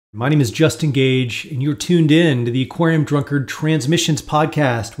My name is Justin Gage, and you're tuned in to the Aquarium Drunkard Transmissions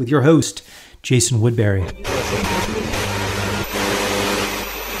podcast with your host, Jason Woodbury.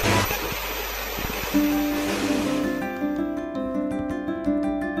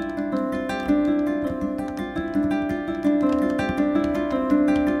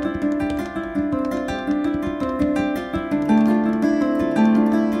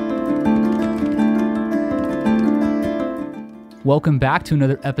 Welcome back to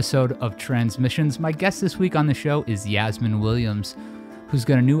another episode of Transmissions. My guest this week on the show is Yasmin Williams, who's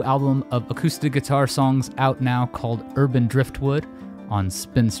got a new album of acoustic guitar songs out now called Urban Driftwood on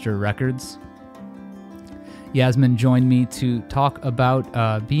Spinster Records. Yasmin joined me to talk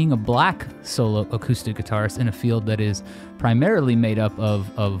about being a black solo acoustic guitarist in a field that is primarily made up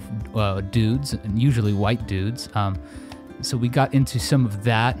of dudes, and usually white dudes. So we got into some of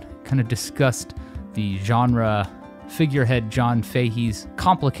that, kind of discussed the genre figurehead John Fahey's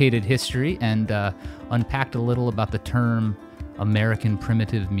complicated history, and unpacked a little about the term American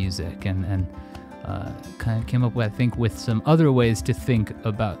primitive music, and kind of came up with, I think, with some other ways to think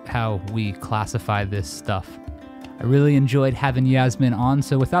about how we classify this stuff. I really enjoyed having Yasmin on,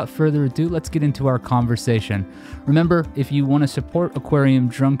 so without further ado, let's get into our conversation. Remember, if you want to support Aquarium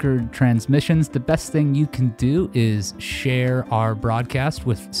Drunkard Transmissions, the best thing you can do is share our broadcast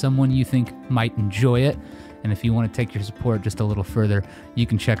with someone you think might enjoy it. And if you want to take your support just a little further, you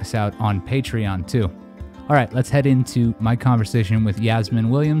can check us out on Patreon too. All right, let's head into my conversation with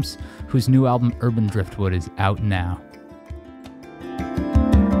Yasmin Williams, whose new album Urban Driftwood is out now.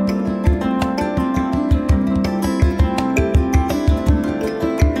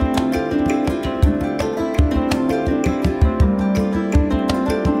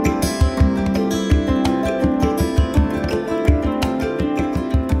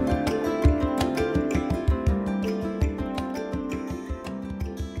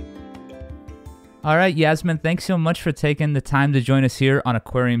 All right, Yasmin, thanks so much for taking the time to join us here on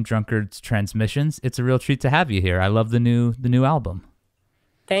Aquarium Drunkard's Transmissions. It's a real treat to have you here. I love the new album.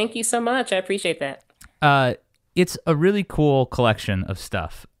 Thank you so much. I appreciate that. It's a really cool collection of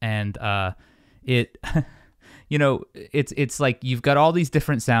stuff, and it, it's like you've got all these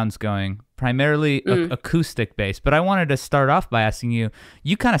different sounds going, primarily acoustic based. But I wanted to start off by asking you.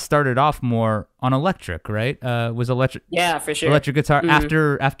 You kind of started off more on electric, right? Was electric? Yeah, for sure. Electric guitar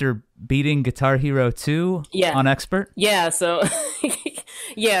after beating Guitar Hero 2 on Expert? Yeah, so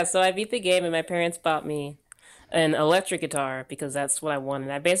so I beat the game and my parents bought me an electric guitar because that's what I wanted.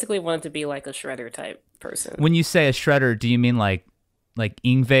 I basically wanted to be like a shredder type person. When you say a shredder, do you mean like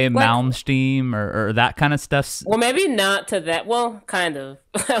Yngwie Malmsteen or that kind of stuff? Well, maybe not to that. Well, kind of.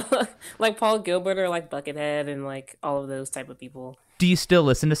 Like Paul Gilbert or like Buckethead and like all of those type of people. Do you still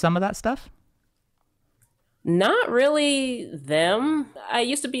listen to some of that stuff? Not really them. I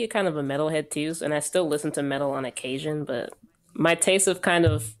used to be a kind of a metalhead too, and I still listen to metal on occasion, but my tastes have kind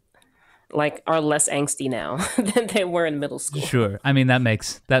of like are less angsty now than they were in middle school. Sure. I mean that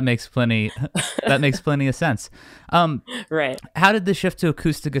makes plenty of sense. Right. How did the shift to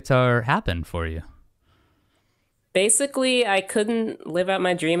acoustic guitar happen for you? Basically, I couldn't live out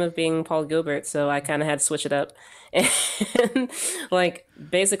my dream of being Paul Gilbert, so I kind of had to switch it up. And like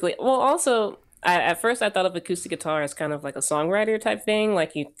basically, well, also at first I thought of acoustic guitar as kind of like a songwriter type thing,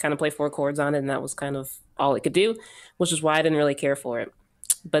 like you kind of play 4 chords on it and that was kind of all it could do, which is why I didn't really care for it.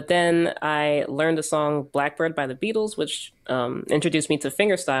 But then I learned the song Blackbird by the Beatles, which introduced me to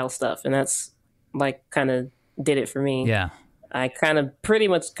fingerstyle stuff, and that's like kind of did it for me. Yeah. I kind of pretty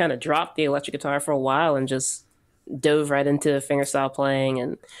much kind of dropped the electric guitar for a while and just dove right into fingerstyle playing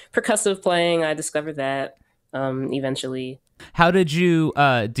and percussive playing. I discovered that eventually. How did you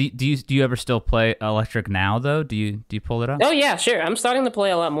do you ever still play electric now though? Do you pull it up? Oh yeah, sure. I'm starting to play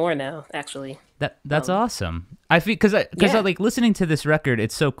a lot more now, actually. That's awesome. I feel because I like listening to this record,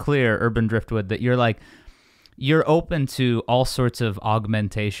 it's so clear, Urban Driftwood, that you're open to all sorts of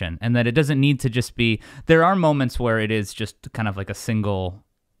augmentation, and that it doesn't need to just be. There are moments where it is just kind of like a single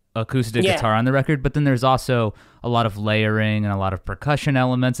acoustic guitar on the record, but then there's also a lot of layering and a lot of percussion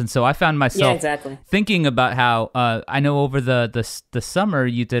elements, and so I found myself thinking about how I know over the summer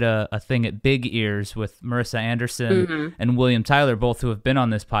you did a thing at Big Ears with Marisa Anderson and William Tyler, both who have been on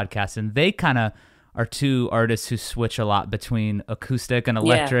this podcast, and they kind of are two artists who switch a lot between acoustic and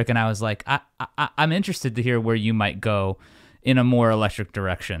electric, and I was like, I'm interested to hear where you might go in a more electric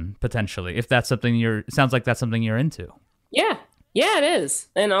direction potentially, if that's something sounds like that's something you're into. Yeah, it is.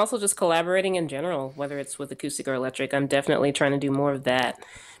 And also just collaborating in general, whether it's with acoustic or electric. I'm definitely trying to do more of that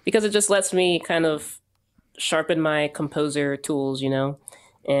because it just lets me kind of sharpen my composer tools,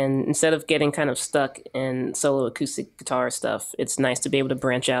 And instead of getting kind of stuck in solo acoustic guitar stuff, it's nice to be able to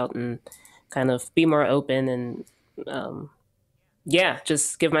branch out and kind of be more open and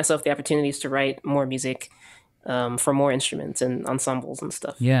just give myself the opportunities to write more music for more instruments and ensembles and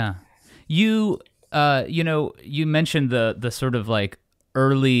stuff. Yeah. You you mentioned the sort of like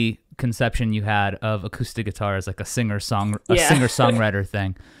early conception you had of acoustic guitar as like a singer-songwriter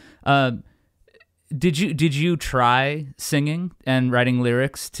thing. Did you try singing and writing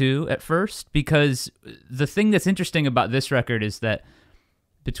lyrics too at first? Because the thing that's interesting about this record is that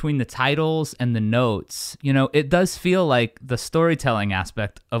between the titles and the notes, it does feel like the storytelling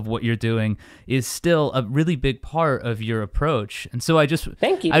aspect of what you're doing is still a really big part of your approach. And so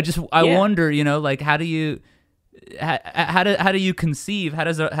thank you. I wonder, like how do you conceive? How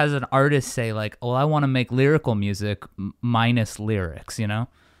does an artist say like, "Oh, I want to make lyrical music minus lyrics,"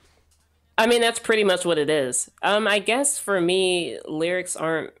 I mean, that's pretty much what it is. I guess for me, lyrics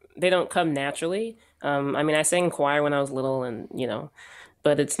don't come naturally. I mean, I sang choir when I was little and,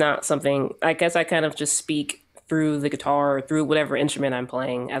 but it's not something, I guess I kind of just speak through the guitar or through whatever instrument I'm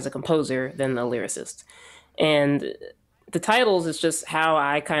playing as a composer than a lyricist. And the titles is just how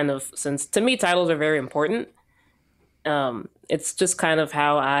I since to me, titles are very important. It's just kind of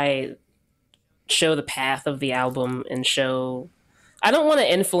how I show the path of the album and I don't want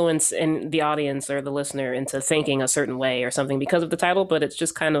to influence the audience or the listener into thinking a certain way or something because of the title, but it's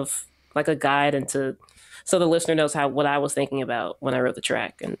just kind of like a guide so the listener knows what I was thinking about when I wrote the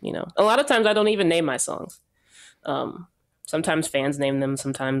track. And, a lot of times I don't even name my songs. Sometimes fans name them,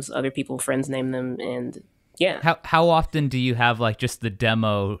 sometimes other friends name them. And yeah. How often do you have like just the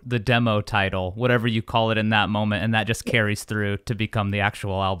demo title, whatever you call it in that moment, and that just carries through to become the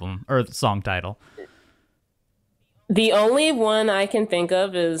actual album or the song title? The only one I can think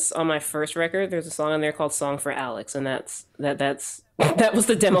of is on my first record. There's a song on there called "Song for Alex," and that was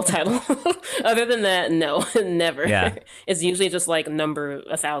the demo title. Other than that, no, never. Yeah. It's usually just like number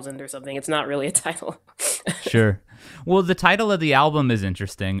 1,000 or something. It's not really a title. Sure. Well, the title of the album is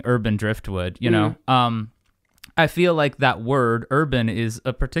interesting, Urban Driftwood. I feel like that word "urban" is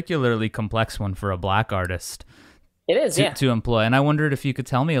a particularly complex one for a Black artist. It is, to employ, and I wondered if you could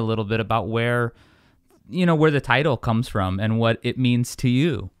tell me a little bit about where the title comes from and what it means to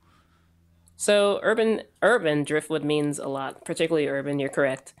you. So urban Driftwood means a lot, particularly urban. You're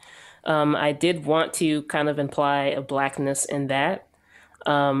correct. I did want to kind of imply a Blackness in that.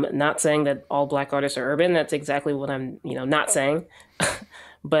 Not saying that all Black artists are urban. That's exactly what I'm, not saying.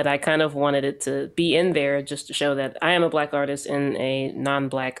 But I kind of wanted it to be in there just to show that I am a Black artist in a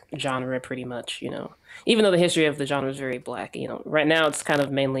non-Black genre, pretty much. Even though the history of the genre is very Black. Right now it's kind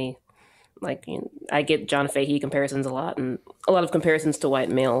of mainly like, I get John Fahey comparisons a lot and a lot of comparisons to white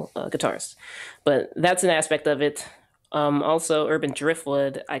male guitarists. But that's an aspect of it. Also, Urban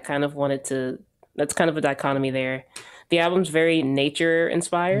Driftwood, I kind of that's kind of a dichotomy there. The album's very nature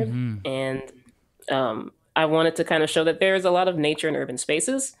inspired. Mm-hmm. And I wanted to kind of show that there's a lot of nature in urban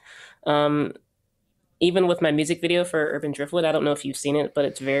spaces. Even with my music video for Urban Driftwood, I don't know if you've seen it, but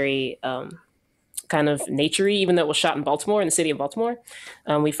it's very kind of naturey, even though it was shot in Baltimore, in the city of Baltimore.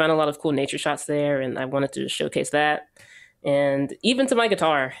 We found a lot of cool nature shots there, and I wanted to showcase that. And even to my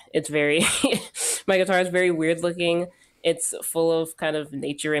guitar, it's very, my guitar is very weird looking. It's full of kind of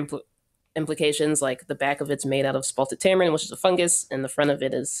nature implications, like the back of it's made out of spalted tamarin, which is a fungus, and the front of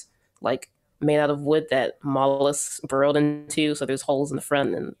it is like made out of wood that mollusks burrowed into, so there's holes in the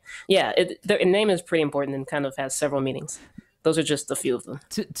front. And yeah, the name is pretty important and kind of has several meanings. Those are just a few of them.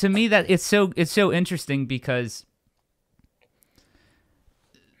 To me, that it's so interesting because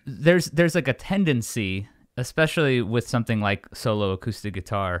there's like a tendency, especially with something like solo acoustic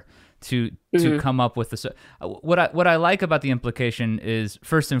guitar, to come up with what I like about the implication is,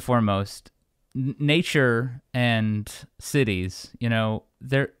 first and foremost, nature and cities. They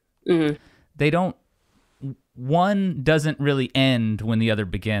don't. One doesn't really end when the other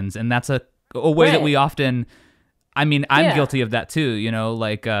begins, and that's a way that we often. I mean, I'm guilty of that too,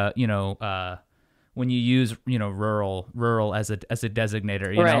 when you use, rural as a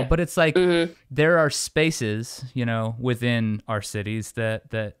designator, you know, but it's like there are spaces, within our cities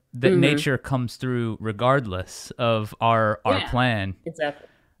that nature comes through regardless of our plan. Exactly.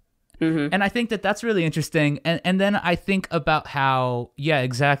 And I think that's really interesting. And then I think about how,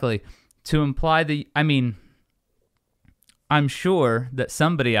 exactly, to imply I'm sure that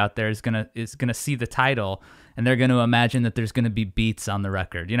somebody out there is gonna see the title and they're going to imagine that there's going to be beats on the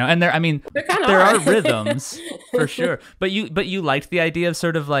record, and there are rhythms for sure. But you liked the idea of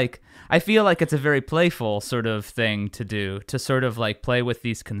sort of like, I feel like it's a very playful sort of thing to do, to sort of like play with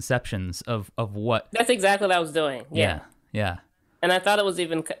these conceptions of what. That's exactly what I was doing. Yeah. And I thought it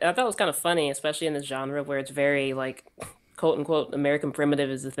was kind of funny, especially in this genre where it's very like, quote unquote, American primitive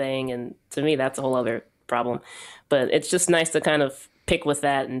is the thing. And to me, that's a whole other problem. But it's just nice to kind of pick with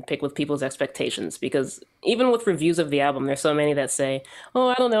that and pick with people's expectations, because even with reviews of the album, there's so many that say, oh,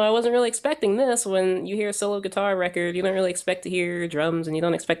 I don't know, I wasn't really expecting this. When you hear a solo guitar record, you don't really expect to hear drums, and you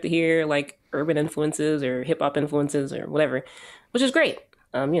don't expect to hear like urban influences or hip hop influences or whatever, which is great.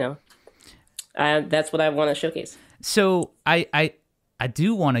 That's what I want to showcase. So I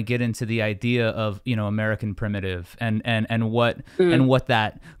do want to get into the idea of, American primitive and what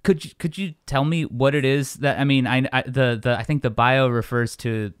that could you tell me what it is that, I mean, I think the bio refers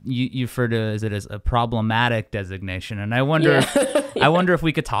to, you refer to as it as a problematic designation, and I wonder I wonder if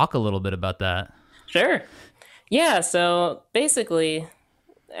we could talk a little bit about that. Sure. Yeah, so basically,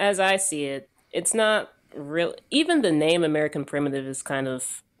 as I see it, it's not real. Even the name American primitive is kind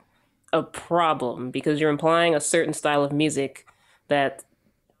of a problem, because you're implying a certain style of music that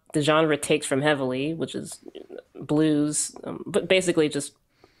the genre takes from heavily, which is blues, but basically just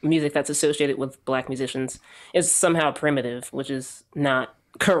music that's associated with black musicians, is somehow primitive, which is not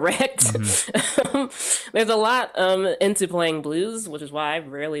correct. Mm-hmm. There's a lot into playing blues, which is why I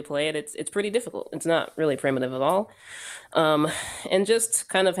rarely play it. It's pretty difficult. It's not really primitive at all. And just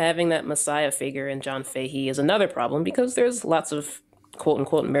kind of having that messiah figure in John Fahey is another problem, because there's lots of quote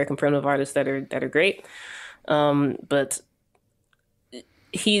unquote American primitive artists that are great. But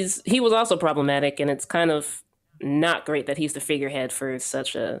he was also problematic, and it's kind of not great that he's the figurehead for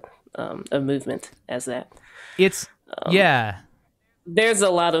such a movement as that. It's There's a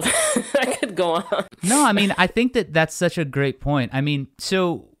lot of I could go on. No, I mean, I think that's such a great point. I mean,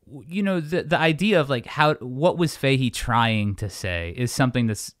 so the idea of like what was Fahey trying to say is something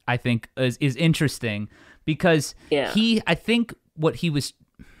that's, I think, is interesting, because I think what he was.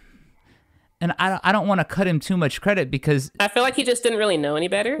 And I don't want to cut him too much credit, because I feel like he just didn't really know any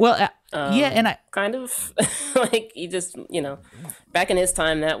better. Well, and I kind of like he just, back in his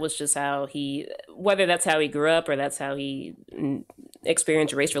time, that was just how whether that's how he grew up or that's how he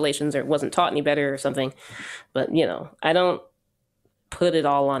experienced race relations, or wasn't taught any better or something. But, I don't put it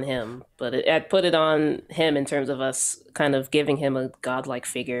all on him, but I put it on him in terms of us kind of giving him a godlike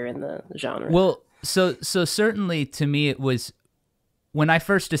figure in the genre. Well, so certainly to me it was, when I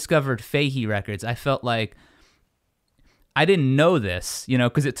first discovered Fahey records, I felt like I didn't know this,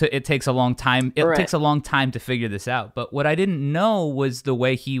 because it takes a long time. It takes a long time to figure this out. But what I didn't know was the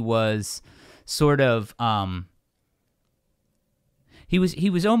way he was sort of he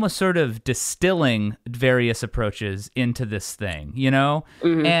was almost sort of distilling various approaches into this thing,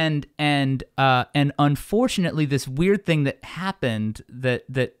 Mm-hmm. And unfortunately, this weird thing that happened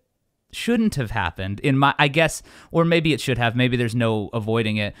that shouldn't have happened, I guess, or maybe it should have, maybe there's no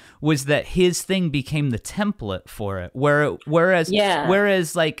avoiding it, was that his thing became the template for it, whereas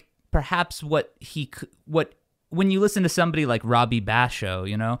like perhaps when you listen to somebody like Robbie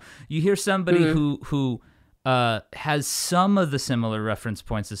Basho, you hear somebody mm-hmm. who has some of the similar reference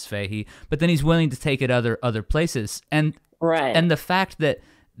points as Fahey, but then he's willing to take it other places, and the fact that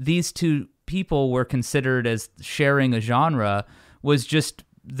these two people were considered as sharing a genre was just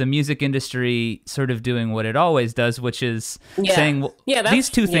the music industry sort of doing what it always does, which is saying, well, these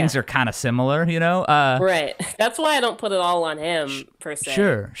two things are kind of similar, right. That's why I don't put it all on him, per se.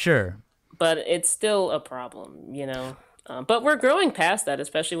 Sure. But it's still a problem, But we're growing past that,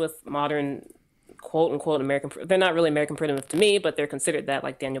 especially with modern, quote unquote, American. They're not really American primitive to me, but they're considered that,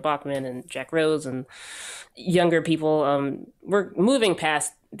 like Daniel Bachman and Jack Rose and younger people. We're moving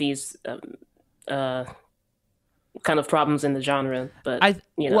past these kind of problems in the genre, but I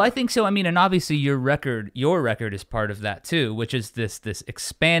think so. I mean, and obviously your record is part of that too, which is this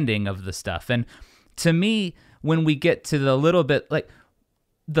expanding of the stuff. And to me, when we get to the little bit like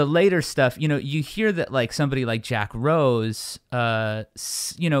the later stuff, you hear that like somebody like Jack Rose,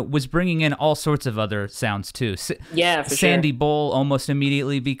 was bringing in all sorts of other sounds too. For Sandy sure. Bull almost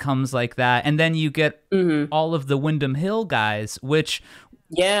immediately becomes like that, and then you get mm-hmm. all of the Windham Hill guys, which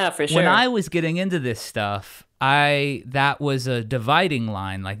for sure. When I was getting into this stuff, that was a dividing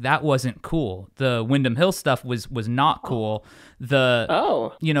line. Like, that wasn't cool. The Windham Hill stuff was not cool.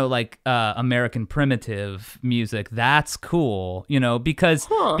 American primitive music, that's cool, because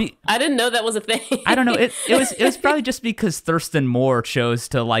I didn't know that was a thing. I don't know. It was probably just because Thurston Moore chose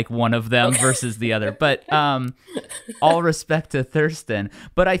to like one of them versus the other. But all respect to Thurston.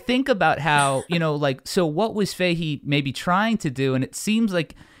 But I think about how, so what was Fahey maybe trying to do? And it seems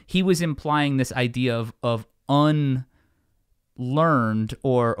like he was implying this idea of unlearned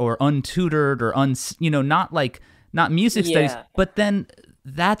or untutored or not music studies, but then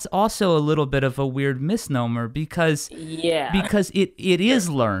that's also a little bit of a weird misnomer because it is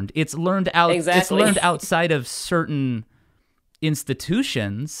learned. It's learned out. Exactly. It's learned outside of certain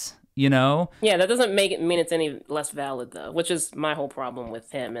institutions. You know? Yeah, that doesn't make it mean it's any less valid though, which is my whole problem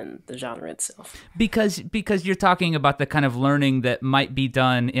with him and the genre itself. Because you're talking about the kind of learning that might be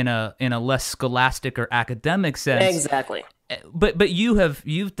done in a less scholastic or academic sense. Exactly. But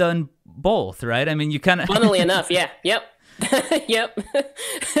you've done both, right? I mean, you kind of funnily enough, yeah. Yep. Yep.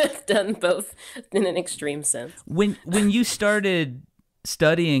 Done both in an extreme sense. When you started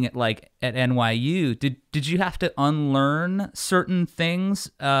studying at NYU, did you have to unlearn certain things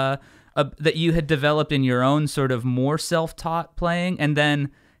that you had developed in your own sort of more self-taught playing, and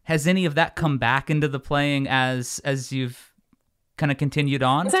then has any of that come back into the playing as you've kind of continued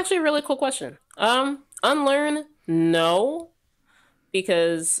on? It's actually a really cool question. Unlearn, no,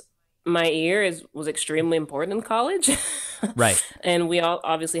 because my ear was extremely important in college. Right. And we all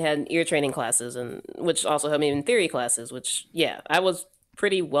obviously had ear training classes, and which also helped me in theory classes, which, yeah, I was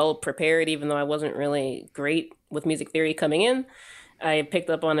pretty well prepared, even though I wasn't really great with music theory coming in. I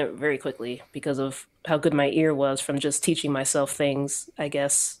picked up on it very quickly because of how good my ear was from just teaching myself things, I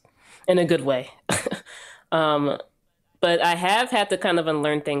guess, in a good way. But I have had to kind of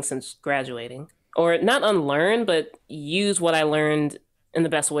unlearn things since graduating. Or not unlearn, but use what I learned in the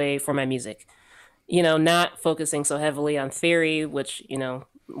best way for my music. You know, not focusing so heavily on theory, which, you know,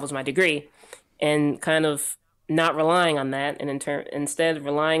 was my degree, and kind of not relying on that, and instead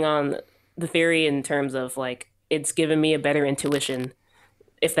relying on the theory in terms of, like, it's given me a better intuition,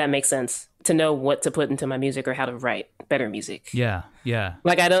 if that makes sense, to know what to put into my music or how to write better music. Yeah, yeah.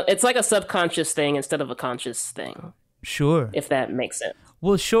 Like, it's like a subconscious thing instead of a conscious thing. Sure. If that makes sense.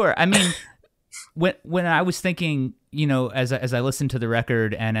 Well, sure. I mean, when I was thinking, you know, as I listened to the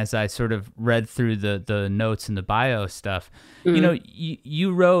record and as I sort of read through the notes and the bio stuff, mm-hmm. you know,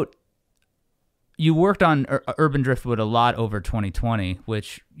 you worked on Urban Driftwood a lot over 2020,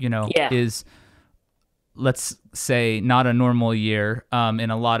 which, you know, is, let's say, not a normal year in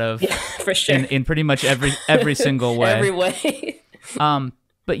a lot of, for sure, in pretty much every single way. Every way.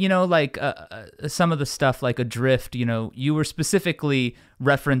 But, you know, like some of the stuff like Adrift, you know, you were specifically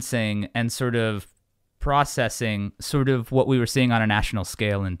referencing and sort of processing sort of what we were seeing on a national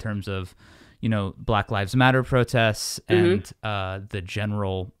scale in terms of, you know, Black Lives Matter protests and mm-hmm. The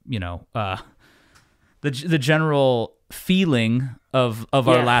general, you know, the general feeling of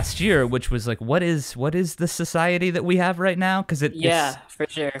our last year, which was like, what is the society that we have right now? Because it's for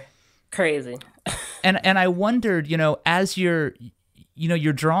sure, crazy. and I wondered, you know, as you're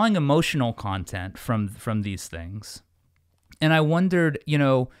drawing emotional content from these things, and I wondered, you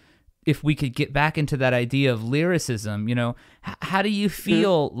know, if we could get back into that idea of lyricism, you know, how do you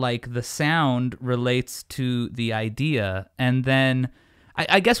feel mm-hmm. like the sound relates to the idea? And then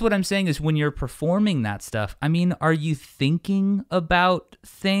I guess what I'm saying is, when you're performing that stuff, I mean, are you thinking about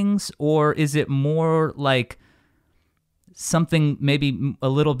things, or is it more like something maybe a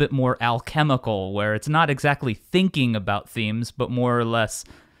little bit more alchemical, where it's not exactly thinking about themes, but more or less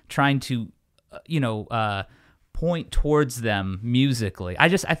trying to, point towards them musically? I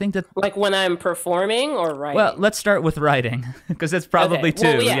think that, like, when I'm performing or writing. Well, let's start with writing, because that's probably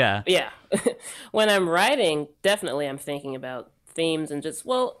okay. two. Well, yeah. When I'm writing, definitely I'm thinking about themes, and just,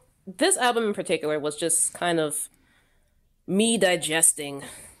 well, this album in particular was just kind of me digesting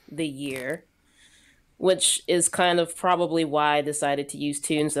the year, which is kind of probably why I decided to use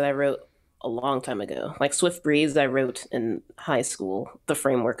tunes that I wrote a long time ago. Like Swift Breeze, I wrote in high school, the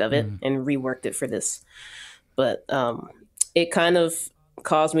framework of it, and reworked it for this. But it kind of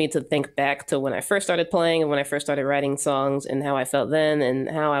caused me to think back to when I first started playing and when I first started writing songs, and how I felt then and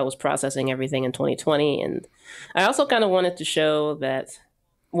how I was processing everything in 2020. And I also kind of wanted to show that,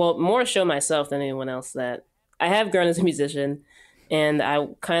 well, more show myself than anyone else, that I have grown as a musician. And I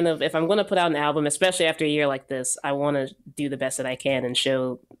kind of, if I'm going to put out an album, especially after a year like this, I want to do the best that I can and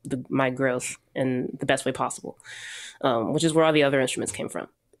show my growth in the best way possible, which is where all the other instruments came from.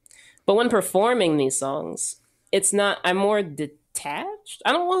 But when performing these songs, it's not, I'm more detached.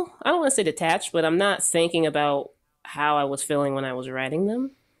 I don't want to say detached, but I'm not thinking about how I was feeling when I was writing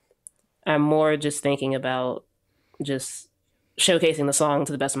them. I'm more just thinking about just showcasing the song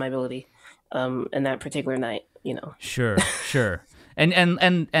to the best of my ability in that particular night, you know. Sure.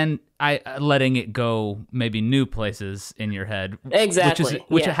 And I letting it go maybe new places in your head. Exactly.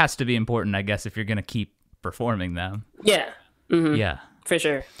 Which it has to be important, I guess, if you're going to keep performing them. Yeah. Mm-hmm. Yeah. For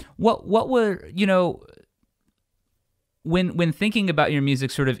sure. What were, you know, when thinking about your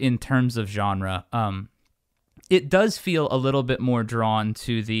music sort of in terms of genre, it does feel a little bit more drawn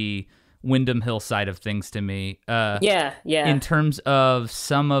to the Windham Hill side of things to me. Yeah. In terms of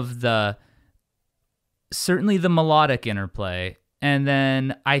some of certainly the melodic interplay. And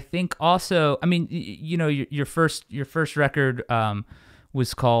then I think also, I mean, your first record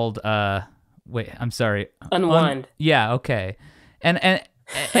was called Unwind. Yeah, okay.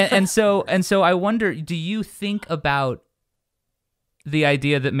 And so I wonder, do you think about the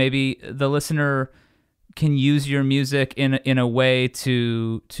idea that maybe the listener can use your music in a way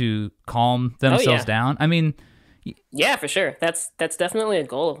to calm themselves down? I mean, yeah, for sure. That's definitely a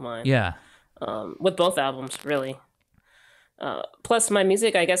goal of mine. Yeah. With both albums, really. Plus, my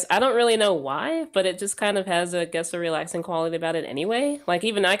music, I guess, I don't really know why, but it just kind of has, a relaxing quality about it anyway. Like,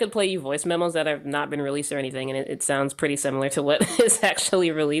 even I could play you voice memos that have not been released or anything, and it sounds pretty similar to what is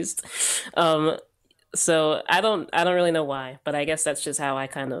actually released. So I don't really know why, but I guess that's just how I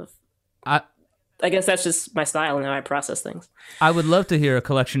guess that's just my style and how I process things. I would love to hear a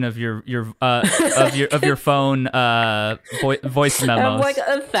collection of your phone voice memos. I have like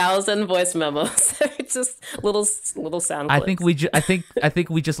 1,000 voice memos. It's just little sound clips. I think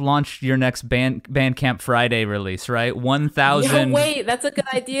we just launched your next Bandcamp Friday release, right? 1,000. No, wait, that's a good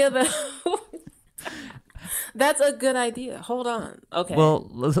idea though. That's a good idea. Hold on. Okay. Well,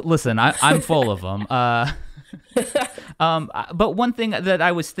 listen, I'm full of them. But one thing that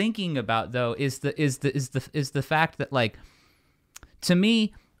I was thinking about though is the fact that, like, to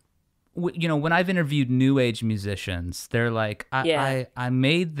me, when I've interviewed new age musicians, they're like, I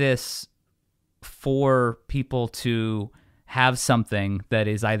made this for people to have something that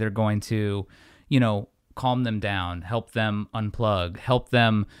is either going to, calm them down, help them unplug, help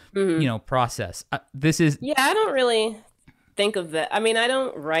them, process. This is... Yeah, I don't really think of that. I mean, I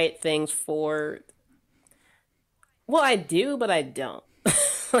don't write things for... Well, I do, but I don't.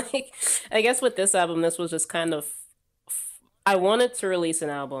 Like, I guess with this album, this was just kind of... I wanted to release an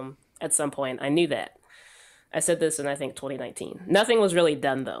album at some point. I knew that. I said this in, I think, 2019. Nothing was really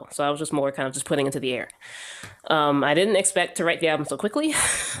done, though, so I was just more kind of just putting it into the air. I didn't expect to write the album so quickly,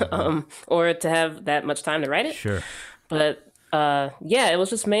 or to have that much time to write it. Sure. But, it was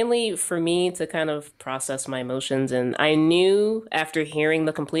just mainly for me to kind of process my emotions, and I knew after hearing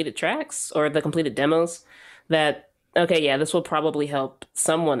the completed tracks, or the completed demos, that, okay, yeah, this will probably help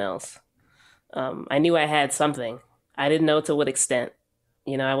someone else. I knew I had something. I didn't know to what extent.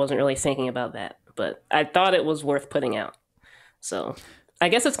 I wasn't really thinking about that. But I thought it was worth putting out. So I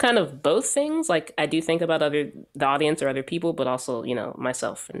guess it's kind of both things. Like, I do think about the audience or other people, but also,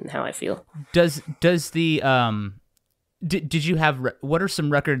 myself and how I feel. Does the did you have, what are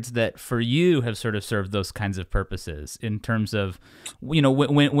some records that for you have sort of served those kinds of purposes in terms of, when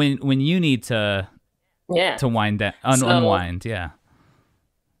you need to wind down, unwind? Yeah.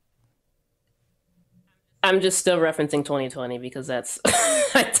 I'm just still referencing 2020 because that's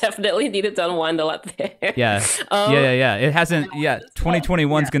I definitely needed to unwind a lot there. Yeah. Yeah. It hasn't. Yeah.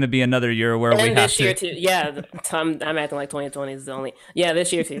 2021 is going to be another year where we have this year too. Yeah. I'm acting like 2020 is the only. Yeah,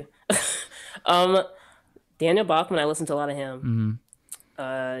 this year too. Daniel Bachman, I listened to a lot of him.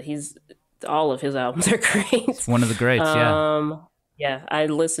 He's all of his albums are great. It's one of the greats. Yeah. Yeah. I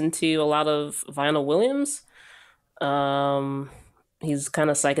listened to a lot of Yasmin Williams. He's kind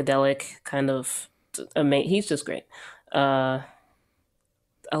of psychedelic, kind of. He's just great. A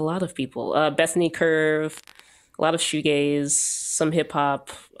lot of people. Bethany Curve, a lot of shoegaze, some hip hop.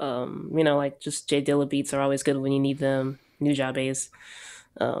 Like just Jay Dilla beats are always good when you need them. New Jabez.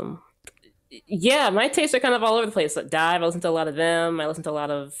 My tastes are kind of all over the place. Like Dive, I listen to a lot of them. I listen to a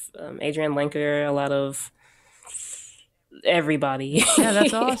lot of Adrienne Lenker, a lot of everybody. Yeah,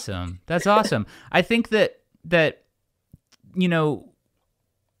 that's awesome. That's awesome. I think that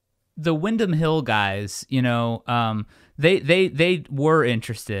the Windham Hill guys, they were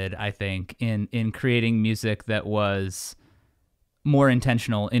interested, I think, in creating music that was more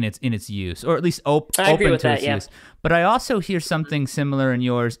intentional in its use, or at least open to its use. But I also hear something similar in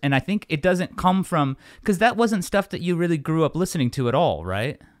yours, and I think it doesn't come from, because that wasn't stuff that you really grew up listening to at all,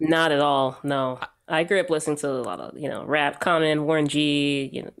 right? Not at all. No, I grew up listening to a lot of rap, Common, Warren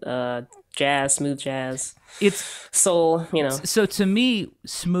G, jazz, smooth jazz. It's soul, So to me,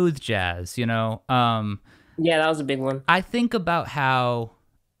 smooth jazz, yeah, that was a big one. I think about how,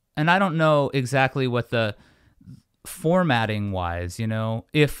 and I don't know exactly what the formatting wise,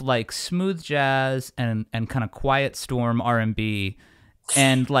 if like smooth jazz and kind of quiet storm R&B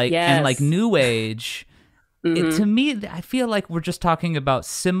and like new age, to me, I feel like we're just talking about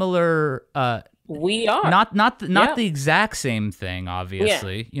similar. We are not the exact same thing,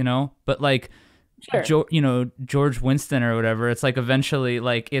 obviously, but like Sure. George Winston or whatever. It's like eventually,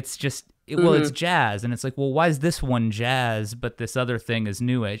 like, it's just, well, it's jazz. And it's like, well, why is this one jazz, but this other thing is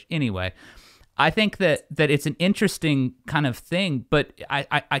new age? Anyway, I think that it's an interesting kind of thing, but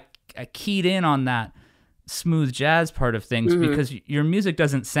I keyed in on that smooth jazz part of things because your music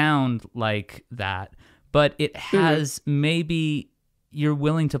doesn't sound like that, but it has maybe you're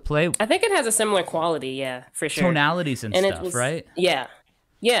willing to play. I think it has a similar quality, yeah, for sure. Tonalities and stuff, right? Yeah.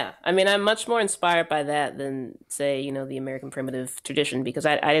 Yeah. I mean, I'm much more inspired by that than, say, the American primitive tradition, because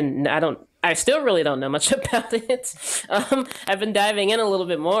I still really don't know much about it. I've been diving in a little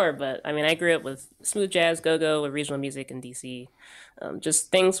bit more, but I mean, I grew up with smooth jazz, go-go, with regional music in DC. Just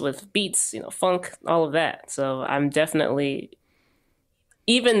things with beats, funk, all of that. So I'm definitely,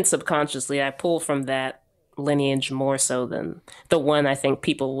 even subconsciously, I pull from that lineage more so than the one I think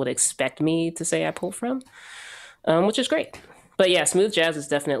people would expect me to say I pull from, which is great. But yeah, smooth jazz is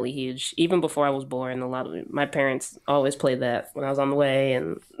definitely huge. Even before I was born, my parents always played that when I was on the way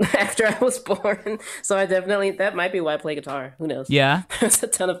and after I was born. So that might be why I play guitar. Who knows? Yeah. There's a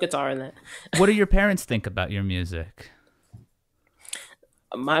ton of guitar in that. What do your parents think about your music?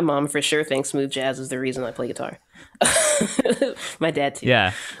 My mom for sure thinks smooth jazz is the reason I play guitar. My dad too.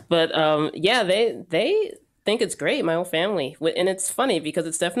 Yeah. But yeah, they think it's great, my whole family. And it's funny because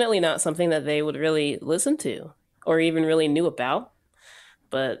it's definitely not something that they would really listen to or even really knew about.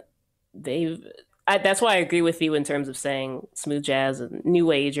 But that's why I agree with you in terms of saying smooth jazz and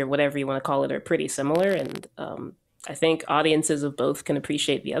new age or whatever you want to call it are pretty similar. And I think audiences of both can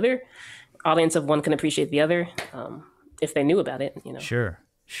appreciate the other. Audience of one can appreciate the other. If they knew about it,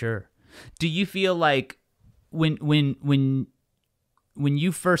 Sure. Do you feel like when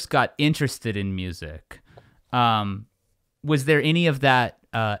you first got interested in music, was there any of that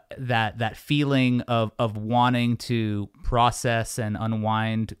that feeling of wanting to process and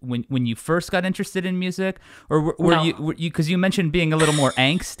unwind when you first got interested in music, or were No. you because you mentioned being a little more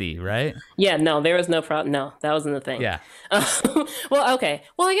angsty, right? Yeah, no, there was no problem. No, that wasn't the thing. Yeah. Well, okay.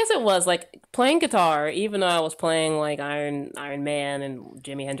 Well, I guess it was like playing guitar, even though I was playing like Iron Man and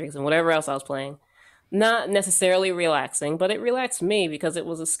Jimi Hendrix and whatever else I was playing. Not necessarily relaxing, but it relaxed me because it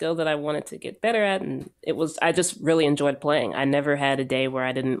was a skill that I wanted to get better at, and I just really enjoyed playing. I never had a day where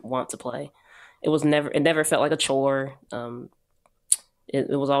I didn't want to play. It never felt like a chore. It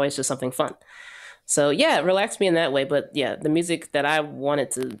was always just something fun. So yeah, it relaxed me in that way. But yeah, the music that I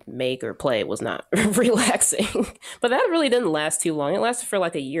wanted to make or play was not relaxing. But that really didn't last too long. It lasted for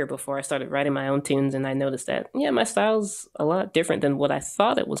like a year before I started writing my own tunes, and I noticed that, yeah, my style's a lot different than what I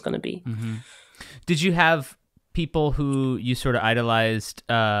thought it was going to be. Mm-hmm. Did you have people who you sort of idolized,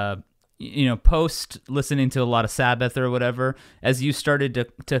 post listening to a lot of Sabbath or whatever, as you started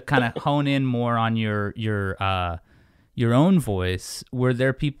to kind of hone in more on your own voice? Were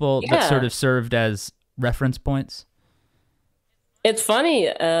there people that sort of served as reference points? It's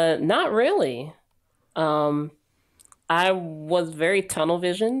funny, not really. I was very tunnel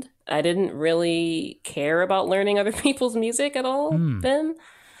visioned. I didn't really care about learning other people's music at all then.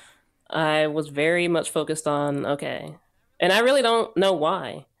 I was very much focused on, okay, and I really don't know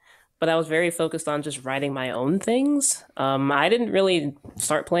why, but I was very focused on just writing my own things. I didn't really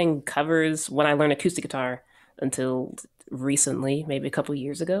start playing covers when I learned acoustic guitar until recently, maybe a couple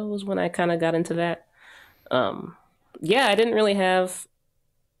years ago was when I kind of got into that. Yeah, I didn't really have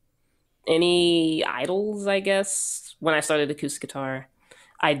any idols, I guess, when I started acoustic guitar.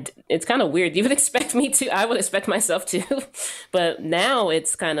 It's kind of weird. You would expect me to. I would expect myself to. But now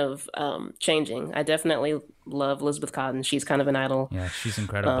it's kind of changing. I definitely love Elizabeth Cotten. She's kind of an idol. Yeah, she's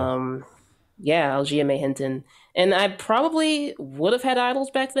incredible. Yeah, Algia May Hinton. And I probably would have had idols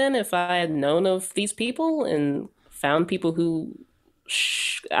back then if I had known of these people and found people who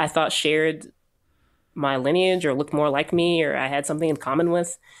I thought shared my lineage or looked more like me or I had something in common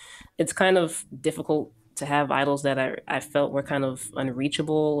with. It's kind of difficult to have idols that I felt were kind of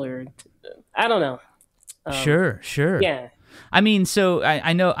unreachable, or I don't know. Sure. Yeah. I mean, so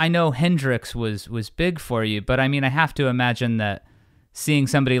I know Hendrix was big for you, but I mean, I have to imagine that seeing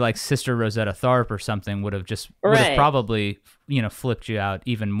somebody like Sister Rosetta Tharpe or something would have probably flipped you out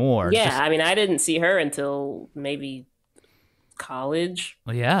even more. Yeah, I mean, I didn't see her until maybe college.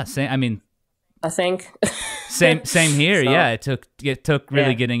 Well, yeah, I mean, I think. Same here. So, yeah, it took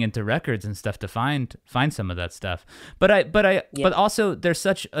really getting into records and stuff to find some of that stuff. But also there's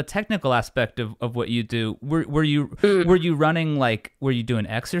such a technical aspect of what you do. Were you running, like, were you doing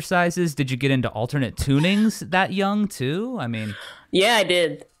exercises? Did you get into alternate tunings that young too? I mean, yeah, I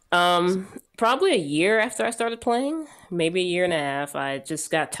did. Probably a year after I started playing, maybe a year and a half. I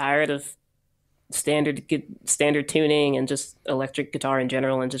just got tired of standard tuning and just electric guitar in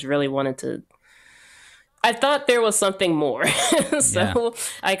general, and just really wanted to I thought there was something more. Yeah. So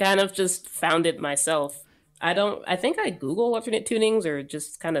I kind of just found it myself. I think I Google alternate tunings or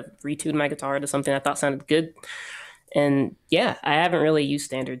just kind of retuned my guitar to something I thought sounded good. And yeah, I haven't really used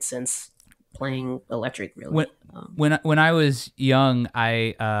standard since playing electric When really. when I was young,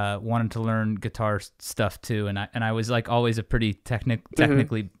 I wanted to learn guitar stuff too, and I was like always a pretty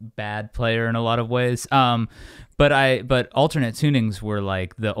technically bad player in a lot of ways. But alternate tunings were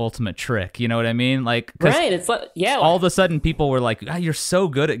like the ultimate trick. You know what I mean? Like, 'cause Right. It's like, yeah. all of a sudden people were like, "Ah, you're so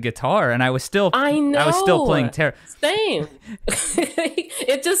good at guitar," and I was still I was still playing know. Same.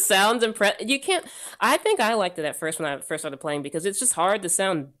 It just sounds You can't. I think I liked it at first when I first started playing because it's just hard to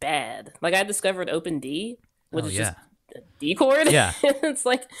sound bad. Like I discovered open D, which Oh is yeah. just a D chord. Yeah. It's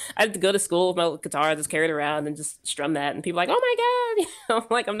like I had to go to school with my guitar, just carry it around and just strum that, and people are like, "Oh my god!" I'm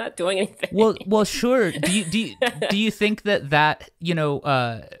like, I'm not doing anything. Well, sure. Do you think that by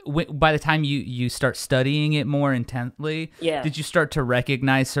the time you start studying it more intently, Yeah. did you start to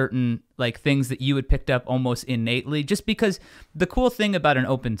recognize certain like things that you had picked up almost innately? Just because the cool thing about an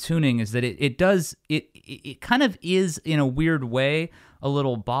open tuning is that it kind of is in a weird way a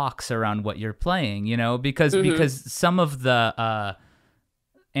little box around what you're playing, because some of the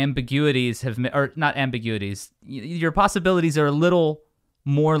ambiguities or not ambiguities, your possibilities are a little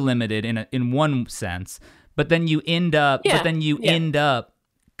more limited in one sense, but then you end up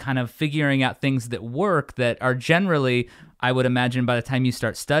kind of figuring out things that work that are generally, I would imagine by the time you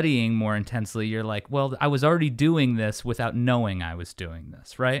start studying more intensely, you're like, well, I was already doing this without knowing I was doing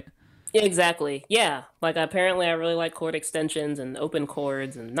this, right? Yeah, exactly. Yeah. Like apparently I really like chord extensions and open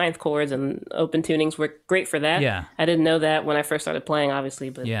chords and ninth chords and open tunings were great for that. Yeah. I didn't know that when I first started playing, obviously,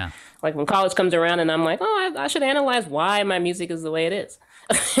 but Yeah. like when college comes around and I'm like, oh, I should analyze why my music is the way it is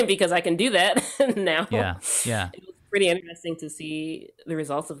because I can do that now. Yeah. Yeah. It was pretty interesting to see the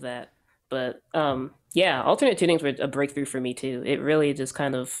results of that. But yeah, alternate tunings were a breakthrough for me too. It really just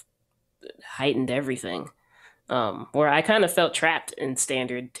kind of heightened everything. Where I kind of felt trapped in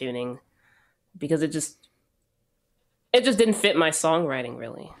standard tuning because it just didn't fit my songwriting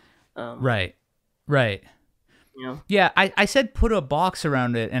really. Right. Right. You know? Yeah, I said put a box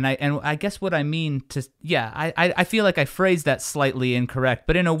around it, and I guess what I mean I feel like I phrased that slightly incorrect,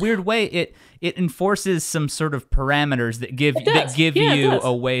 but in a weird way, it enforces some sort of parameters that give you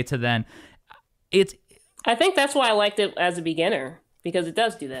a way to then. I think that's why I liked it as a beginner because it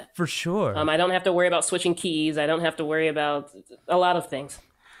does do that. For sure. I don't have to worry about switching keys. I don't have to worry about a lot of things.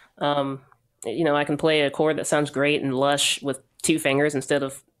 I can play a chord that sounds great and lush with 2 fingers instead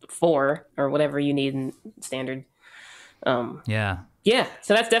of 4 or whatever you need in standard. Yeah. Yeah,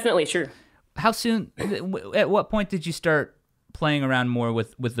 so that's definitely true. How soon? At what point did you start playing around more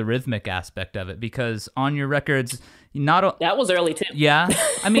with the rhythmic aspect of it? Because on your records, that was early too. Yeah,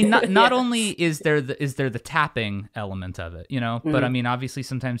 I mean, not only is there the tapping element of it, but I mean, obviously,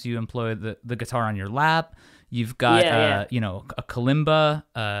 sometimes you employ the guitar on your lap. You've got a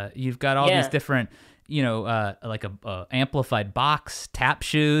kalimba. You've got all these different, like a amplified box, tap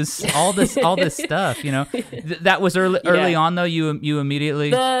shoes, all this stuff. That was early on though. You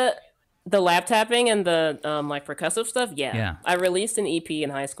immediately the lap tapping and the like percussive stuff. Yeah. I released an EP in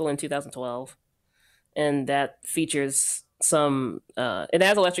high school in 2012, and that features some. It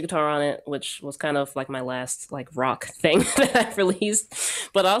has electric guitar on it, which was kind of like my last like rock thing that I released,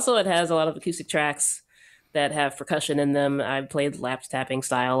 but also it has a lot of acoustic tracks that have percussion in them. I played lap tapping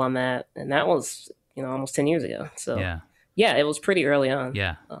style on that, and that was almost 10 years ago. So yeah, it was pretty early on.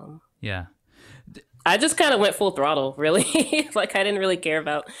 Yeah, yeah. I just kind of went full throttle, really. Like I didn't really care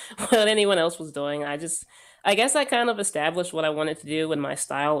about what anyone else was doing. I guess I kind of established what I wanted to do in my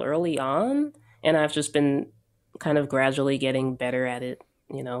style early on, and I've just been kind of gradually getting better at it.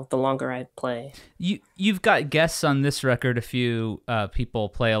 The longer I play. You've got guests on this record. A few people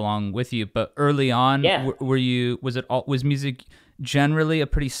play along with you, but early on, was music generally a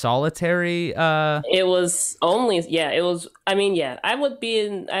pretty solitary? It was only it was. I mean,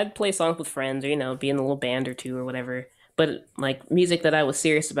 I'd play songs with friends, or be in a little band or two or whatever. But like music that I was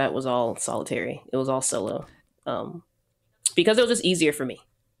serious about was all solitary. It was all solo, because it was just easier for me.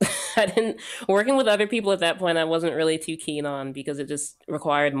 Working with other people at that point, I wasn't really too keen on because it just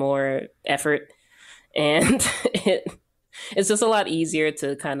required more effort, and it's just a lot easier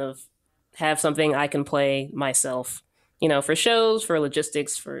to kind of have something I can play myself, for shows, for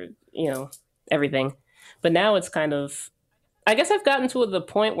logistics, for, everything. But now it's kind of, I guess I've gotten to the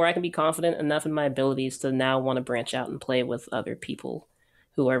point where I can be confident enough in my abilities to now want to branch out and play with other people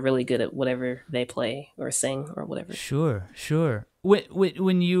who are really good at whatever they play or sing or whatever. Sure.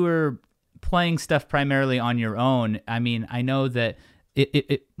 When you were playing stuff primarily on your own, I mean, I know that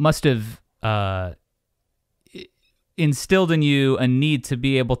it must have instilled in you a need to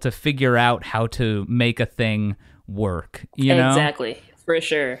be able to figure out how to make a thing work, you know? Exactly, for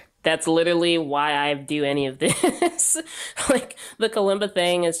sure. That's literally why I do any of this. Like the kalimba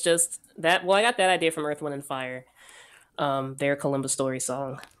thing is just that. Well, I got that idea from Earth, Wind, and Fire, their kalimba story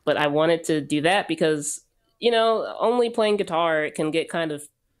song. But I wanted to do that because, only playing guitar can get kind of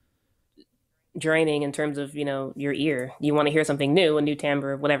draining in terms of, your ear. You want to hear something new, a new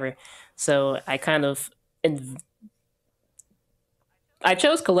timbre, whatever. So I chose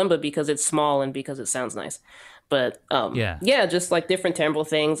kalimba because it's small and because it sounds nice. But yeah, just like different timbral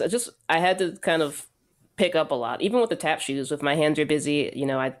things. I had to kind of pick up a lot. Even with the tap shoes, if my hands are busy,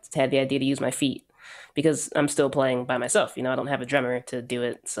 I had the idea to use my feet because I'm still playing by myself. I don't have a drummer to do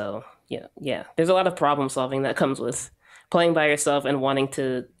it. So yeah. There's a lot of problem solving that comes with playing by yourself and wanting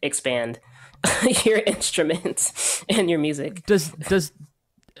to expand your instruments and your music.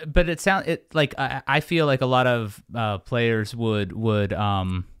 But I feel like a lot of players would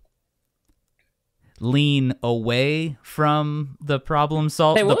lean away from the problem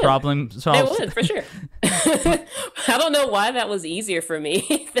solve. They would, for sure. I don't know why that was easier for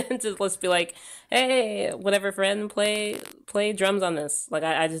me than to let's be like, hey, whatever, friend, play drums on this. Like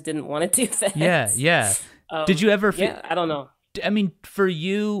I just didn't want to do that. Yeah. Did you ever? I don't know. I mean, for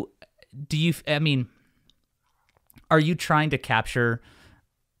you, are you trying to capture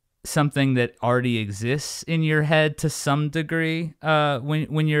something that already exists in your head to some degree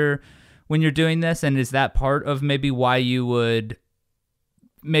when you're doing this, and is that part of maybe why you would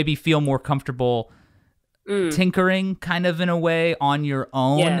maybe feel more comfortable tinkering kind of in a way on your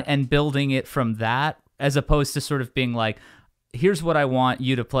own and building it from that, as opposed to sort of being like, here's what I want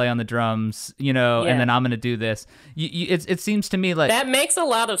you to play on the drums, and then I'm going to do this. It seems to me like that makes a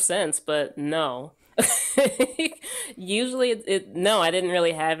lot of sense, but no. Usually no, I didn't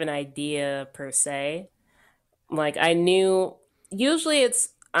really have an idea per se. Like I know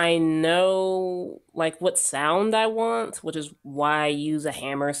like what sound I want, which is why I use a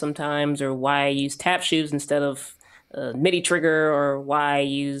hammer sometimes, or why I use tap shoes instead of a MIDI trigger, or why I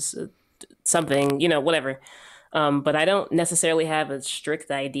use something, whatever. But I don't necessarily have a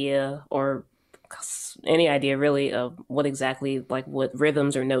strict idea or any idea really of what exactly, like what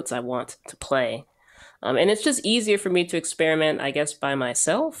rhythms or notes I want to play. And it's just easier for me to experiment, I guess, by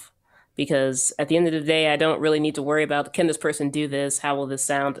myself. Because at the end of the day, I don't really need to worry about, can this person do this? How will this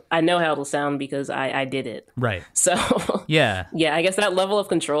sound? I know how it'll sound because I did it. Right. So, yeah, I guess that level of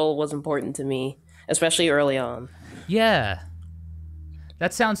control was important to me, especially early on. Yeah.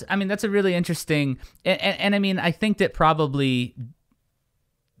 That's a really interesting, and I mean, I think that probably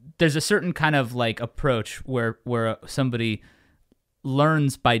there's a certain kind of like approach where somebody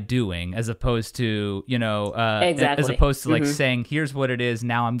learns by doing, as opposed to exactly. as opposed to like saying, here's what it is,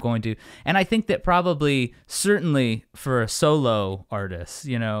 now I'm going to. And I think that probably certainly for a solo artist,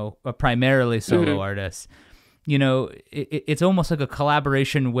 a primarily solo artist, it's almost like a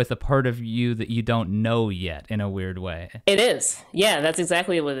collaboration with a part of you that you don't know yet, in a weird way. It is. Yeah, that's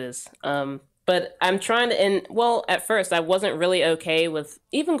exactly what it is. But I'm trying to, at first I wasn't really okay with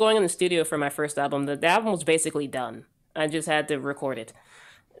even going in the studio for my first album. The album was basically done. I just had to record it.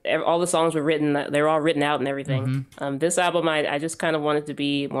 All the songs were written. They were all written out and everything. This album, I just kind of wanted to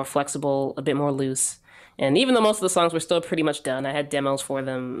be more flexible, a bit more loose. And even though most of the songs were still pretty much done, I had demos for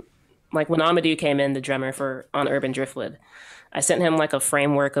them. Like when Amadou came in, the drummer on Urban Driftwood, I sent him like a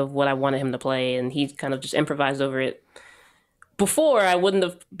framework of what I wanted him to play, and he kind of just improvised over it. Before, I wouldn't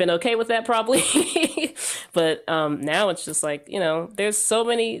have been okay with that probably. But now it's just like, there's so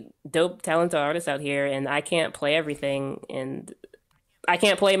many dope, talented artists out here, and I can't play everything, and I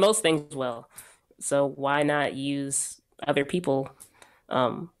can't play most things well. So why not use other people?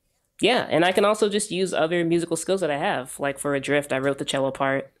 And I can also just use other musical skills that I have. Like for Adrift, I wrote the cello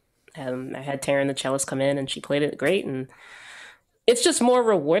part. I had Taryn, the cellist, come in, and she played it great, and it's just more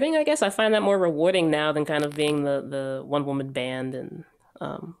rewarding, I guess. I find that more rewarding now than kind of being the one-woman band, and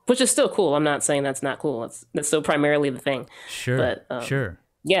which is still cool. I'm not saying that's not cool. That's still primarily the thing. Sure, but, sure.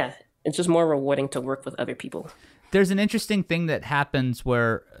 Yeah, it's just more rewarding to work with other people. There's an interesting thing that happens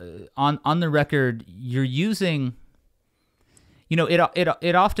where on the record you're using,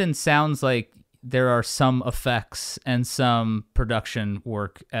 it often sounds like there are some effects and some production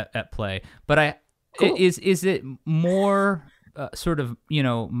work at play, but cool. Is it more sort of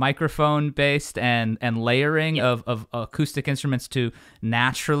microphone based and layering of acoustic instruments to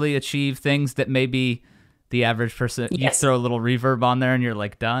naturally achieve things that maybe the average person, you throw a little reverb on there and you're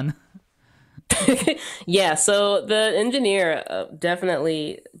like done? Yeah, so the engineer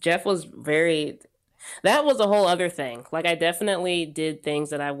definitely, Jeff was very That was a whole other thing. Like, I definitely did things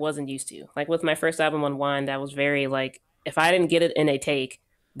that I wasn't used to. Like, with my first album, Unwind, I was very, like, if I didn't get it in a take,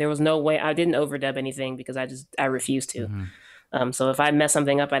 there was no way. I didn't overdub anything because I refused to. So if I messed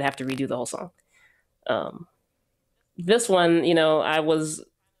something up, I'd have to redo the whole song. This one, I was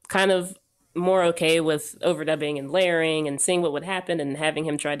kind of more okay with overdubbing and layering and seeing what would happen and having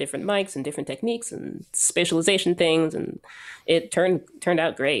him try different mics and different techniques and spatialization things, and it turned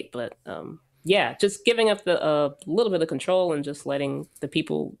out great. But yeah, just giving up the little bit of control and just letting the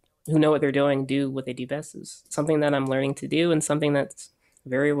people who know what they're doing do what they do best is something that I'm learning to do, and something that's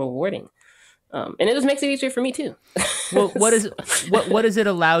very rewarding. And it just makes it easier for me too. Well, what does it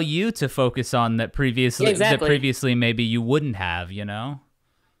allow you to focus on that previously maybe you wouldn't have,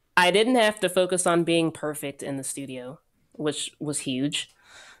 I didn't have to focus on being perfect in the studio, which was huge.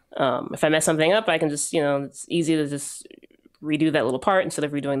 If I mess something up, I can just, it's easy to just redo that little part instead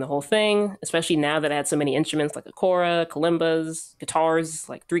of redoing the whole thing, especially now that I had so many instruments like a kora, kalimbas, guitars,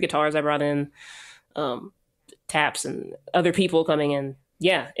 like 3 guitars I brought in, taps and other people coming in.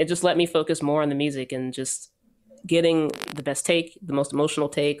 Yeah, it just let me focus more on the music and just getting the best take, the most emotional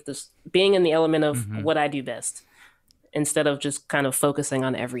take, just being in the element of what I do best, instead of just kind of focusing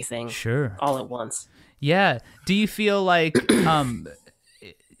on everything all at once. Yeah. Do you feel like,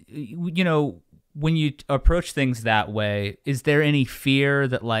 when you approach things that way, is there any fear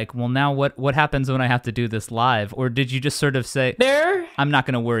that like, well, now what happens when I have to do this live? Or did you just sort of say, I'm not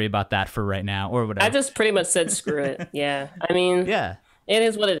going to worry about that for right now, or whatever? I just pretty much said, screw it. Yeah. I mean, yeah, it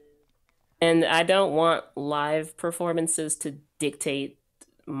is what it is. And I don't want live performances to dictate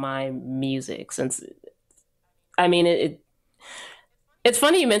my music, since, I mean, it's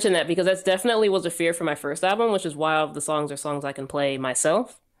funny you mentioned that, because that's definitely was a fear for my first album, which is why all of the songs are songs I can play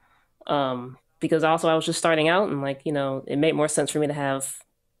myself. Because also I was just starting out, and like, it made more sense for me to have,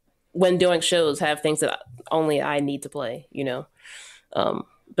 when doing shows, have things that only I need to play,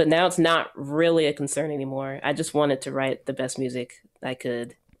 But now it's not really a concern anymore. I just wanted to write the best music I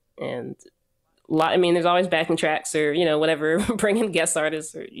could. And I mean, there's always backing tracks or, whatever, bring in guest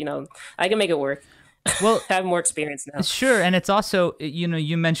artists or, I can make it work. Well, I have more experience now. Sure. And it's also,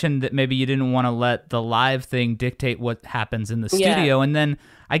 you mentioned that maybe you didn't want to let the live thing dictate what happens in the studio. Yeah. And then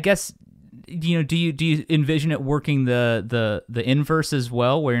I guess, do you envision it working the inverse as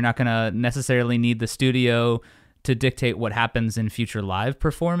well, where you're not going to necessarily need the studio to dictate what happens in future live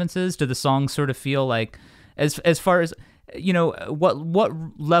performances? Do the songs sort of feel like, as far as, what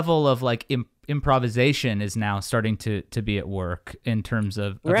level of like improvisation is now starting to be at work in terms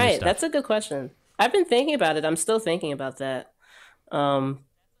of right? That's a good question. I've been thinking about it. I'm still thinking about that.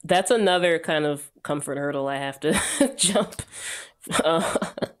 That's another kind of comfort hurdle I have to jump.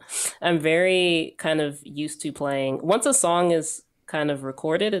 I'm very kind of used to playing. Once a song is kind of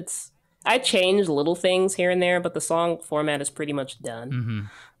recorded, I change little things here and there, but the song format is pretty much done.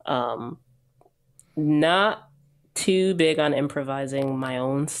 Not too big on improvising my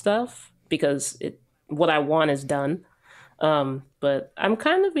own stuff, because what I want is done. But I'm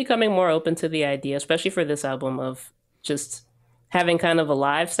kind of becoming more open to the idea, especially for this album, of just having kind of a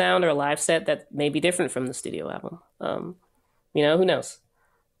live sound or a live set that may be different from the studio album. Who knows?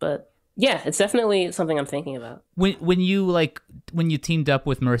 But yeah, it's definitely something I'm thinking about. When you teamed up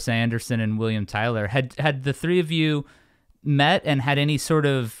with Marisa Anderson and William Tyler, had the three of you met and had any sort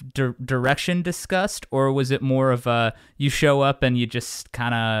of direction discussed, or was it more of a you show up and you just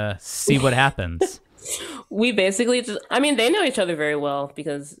kind of see what happens? We basically they know each other very well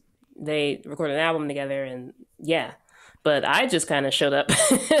because they recorded an album together, and yeah. But I just kind of showed up.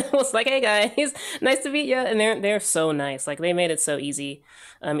 Was like, hey guys, nice to meet you. And they're so nice. Like, they made it so easy.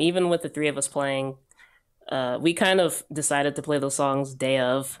 Even with the three of us playing, we kind of decided to play those songs day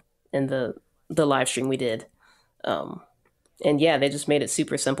of in the live stream we did. And yeah, they just made it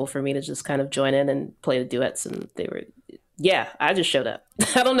super simple for me to just kind of join in and play the duets. And I just showed up.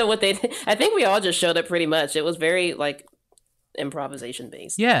 I don't know what they did. I think we all just showed up pretty much. It was very like improvisation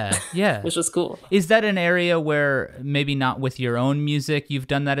based. Yeah. Which was cool. Is that an area where maybe not with your own music you've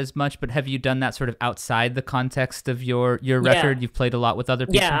done that as much, but have you done that sort of outside the context of your record? You've played a lot with other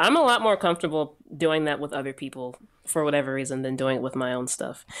people? Yeah, I'm a lot more comfortable doing that with other people for whatever reason than doing it with my own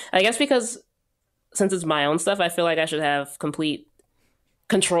stuff. I guess because since it's my own stuff, I feel like I should have complete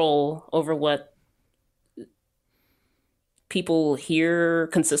control over what people hear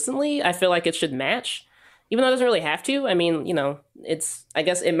consistently. I feel like it should match, even though it doesn't really have to. I mean, I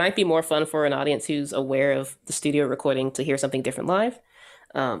guess it might be more fun for an audience who's aware of the studio recording to hear something different live.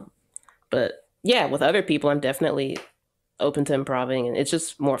 But yeah, with other people, I'm definitely open to improvising, and it's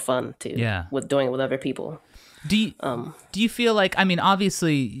just more fun too. Yeah, with doing it with other people. Do you feel like, I mean,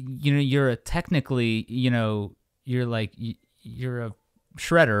 obviously, you're a technically, you're a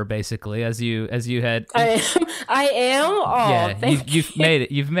shredder basically, as you had. I am. Oh, yeah, you've made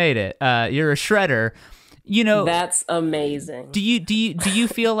it. You've made it. You're a shredder. That's amazing. Do you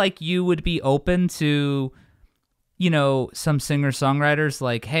feel like you would be open to, some singer-songwriters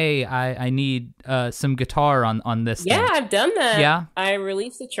like, hey, I need some guitar on this thing? Yeah, I've done that. Yeah? I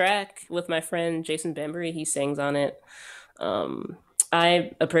released a track with my friend Jason Bembury. He sings on it.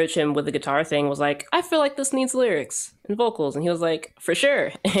 I approached him with the guitar thing, was like, I feel like this needs lyrics and vocals. And he was like, for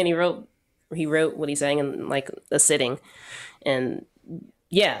sure. And he wrote what he sang in like a sitting. And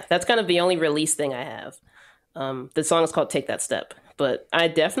yeah, that's kind of the only release thing I have. The song is called Take That Step. But I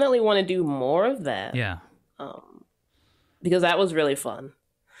definitely want to do more of that. Yeah. Because that was really fun.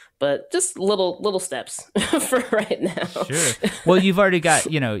 But just little steps for right now. Sure. Well, you've already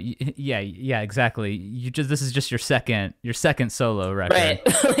got, yeah, exactly. This is just your second solo record.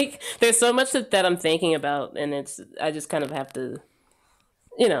 Right. Like there's so much that I'm thinking about, and I just kind of have to,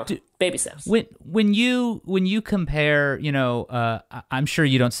 baby steps. When you compare, I'm sure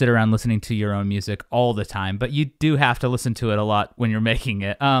you don't sit around listening to your own music all the time, but you do have to listen to it a lot when you're making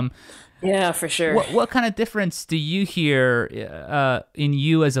it. Yeah, for sure. What kind of difference do you hear in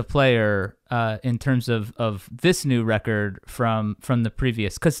you as a player in terms of this new record from the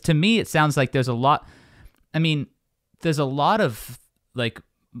previous? Because to me, it sounds like there's a lot. I mean, there's a lot of like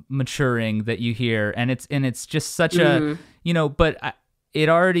maturing that you hear, and it's just such a But it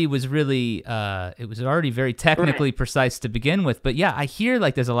already was really it was already very technically precise to begin with. But yeah, I hear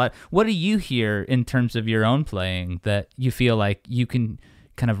like there's a lot. What do you hear in terms of your own playing that you feel like you can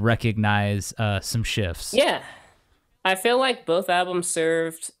kind of recognize some shifts? Yeah, I feel like both albums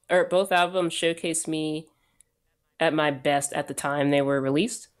showcased me at my best at the time they were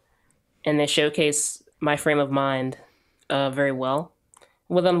released, and they showcase my frame of mind very well.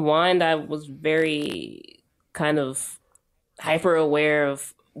 With Unwind, I was very kind of hyper aware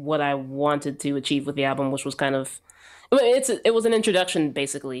of what I wanted to achieve with the album, which was kind of it was an introduction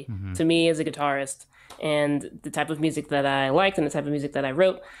basically to me as a guitarist and the type of music that I liked and the type of music that I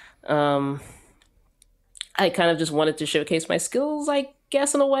wrote. I kind of just wanted to showcase my skills, I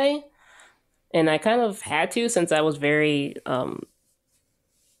guess, in a way. And I kind of had to, since I was very, I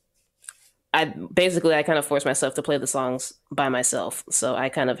kind of forced myself to play the songs by myself. So I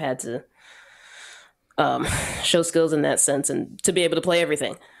kind of had to show skills in that sense and to be able to play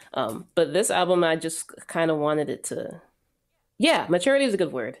everything. But this album, I just kind of wanted it to, maturity is a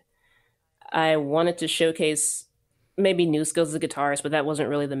good word. I wanted to showcase maybe new skills as a guitarist, but that wasn't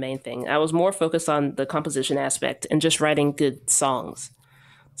really the main thing. I was more focused on the composition aspect and just writing good songs.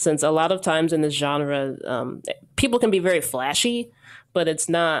 Since a lot of times in this genre, people can be very flashy, but it's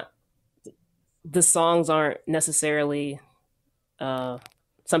not, the songs aren't necessarily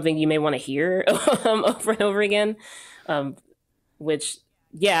something you may want to hear over and over again, which,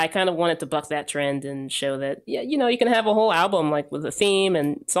 I kind of wanted to buck that trend and show that, you can have a whole album like with a theme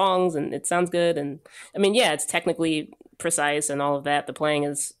and songs and it sounds good. And I mean, it's technically precise and all of that. The playing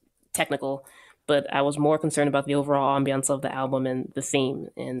is technical, but I was more concerned about the overall ambiance of the album and the theme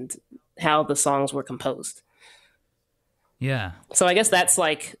and how the songs were composed. Yeah. So I guess that's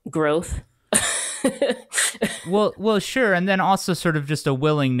like growth. well, sure. And then also sort of just a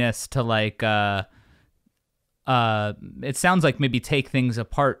willingness to like, it sounds like maybe take things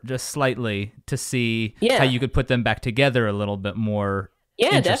apart just slightly to see how you could put them back together a little bit more.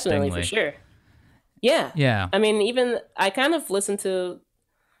 Yeah, definitely, for sure. Yeah. I mean, even I kind of listening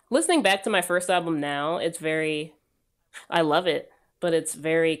back to my first album now, I love it, but it's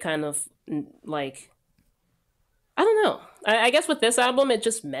very kind of like, I don't know. I guess with this album, it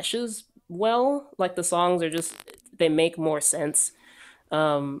just meshes well. Like the songs they make more sense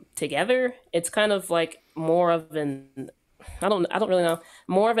together. It's kind of like more of an, I don't really know,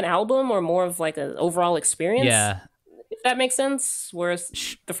 more of an album or more of like an overall experience. Yeah. If that makes sense.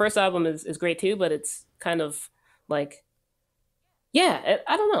 Whereas the first album is great too, but it's kind of like, I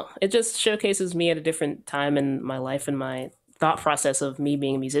don't know. It just showcases me at a different time in my life and my thought process of me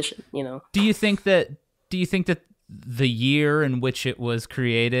being a musician, Do you think that the year in which it was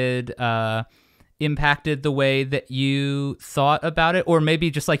created impacted the way that you thought about it? Or maybe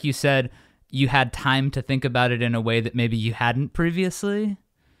just like you said, you had time to think about it in a way that maybe you hadn't previously?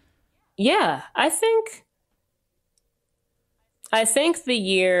 Yeah, I think the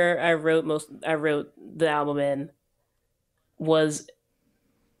year I wrote the album in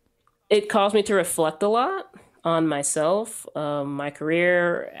it caused me to reflect a lot on myself, my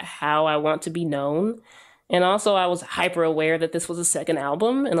career, how I want to be known. And also I was hyper aware that this was a second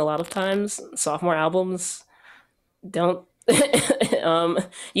album, and a lot of times sophomore albums don't.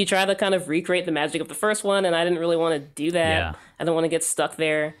 You try to kind of recreate the magic of the first one, and I didn't really want to do Yeah. that. I don't want to get stuck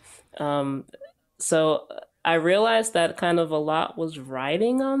there. So I realized that kind of a lot was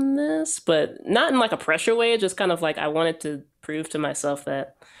riding on this, but not in like a pressure way, just kind of like I wanted to prove to myself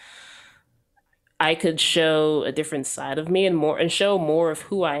that I could show a different side of me and show more of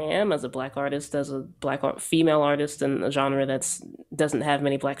who I am as a black artist, as a female artist in a genre that's doesn't have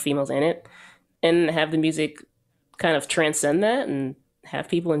many black females in it, and have the music kind of transcend that and have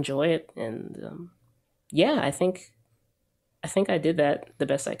people enjoy it. And yeah, I think I did that the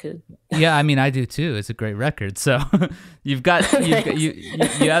best I could. Yeah, I mean, I do too. It's a great record. So you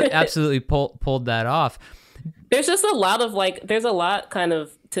absolutely pulled that off. There's just a lot of like, there's a lot kind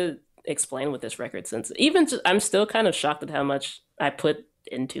of to explain with this record, since even I'm still kind of shocked at how much I put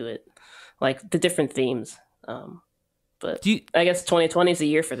into it, like the different themes. But I guess 2020 is a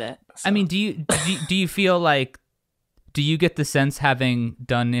year for that. So. I mean, do you feel like, do you get the sense, having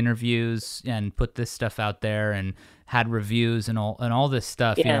done interviews and put this stuff out there and had reviews and all this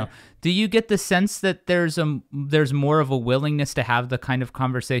stuff, yeah. you know, do you get the sense that there's more of a willingness to have the kind of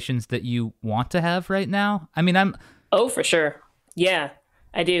conversations that you want to have right now? I mean, Oh, for sure. Yeah,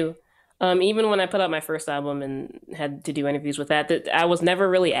 I do. Even when I put out my first album and had to do interviews with that I was never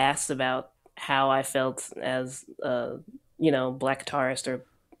really asked about how I felt as black guitarist or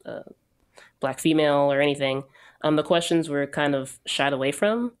black female or anything. The questions were kind of shied away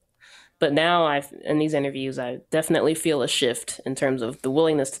from. But now in these interviews, I definitely feel a shift in terms of the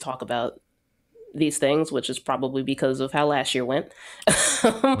willingness to talk about these things, which is probably because of how last year went.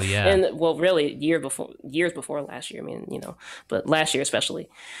 Well, yeah. And really years before last year. I mean, but last year especially.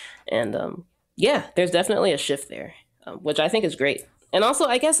 And yeah, there's definitely a shift there, which I think is great. And also,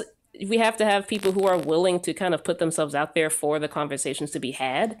 I guess we have to have people who are willing to kind of put themselves out there for the conversations to be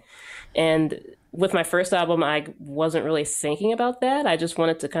had. And with my first album, I wasn't really thinking about that. I just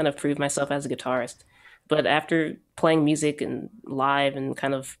wanted to kind of prove myself as a guitarist. But after playing music and live and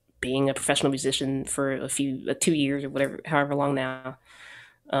kind of being a professional musician for 2 years or whatever, however long now,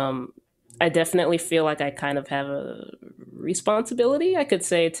 I definitely feel like I kind of have a responsibility, I could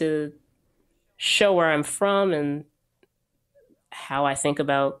say, to show where I'm from and how I think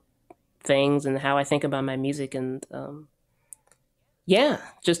about things and how I think about my music. And yeah,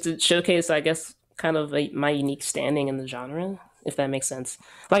 just to showcase, I guess, kind of my unique standing in the genre, if that makes sense.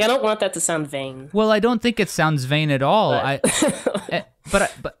 Like, I don't want that to sound vain. Well, I don't think it sounds vain at all.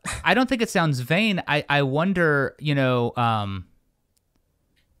 But But I don't think it sounds vain. I wonder,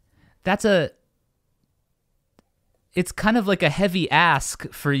 it's kind of like a heavy ask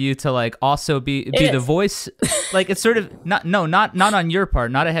for you to like also be the voice. Like, it's sort of not on your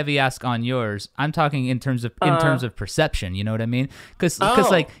part, not a heavy ask on yours. I'm talking in terms of perception. You know what I mean? Because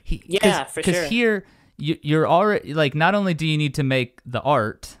for sure. Here you're already like, not only do you need to make the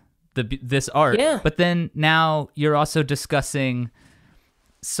art, this art, but then now you're also discussing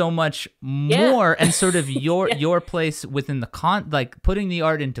so much more and sort of your place within like putting the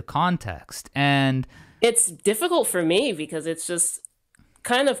art into context. And it's difficult for me because it's just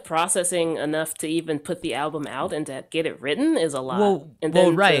kind of processing enough to even put the album out and to get it written is a lot. And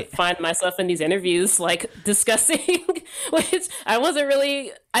then to find myself in these interviews like discussing, which I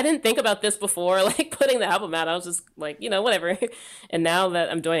didn't think about this before, like putting the album out. I was just like, whatever. And now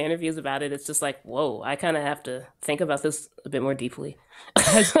that I'm doing interviews about it, it's just like, whoa, I kind of have to think about this a bit more deeply.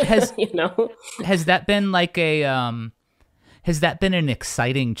 Has that been like has that been an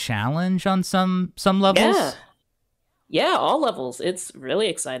exciting challenge on some levels? Yeah, all levels. It's really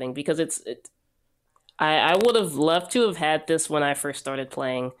exciting because I would have loved to have had this when I first started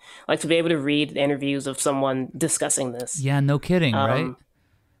playing, like to be able to read interviews of someone discussing this. Yeah, no kidding, right?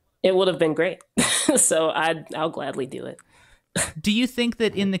 It would have been great. So I'll gladly do it. Do you think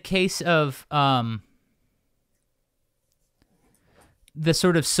that in the case of the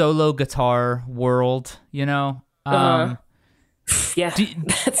sort of solo guitar world, yeah.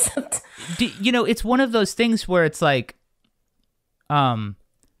 It's one of those things where it's like, it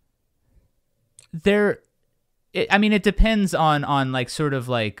depends on like sort of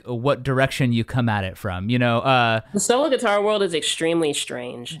like what direction you come at it from, The solo guitar world is extremely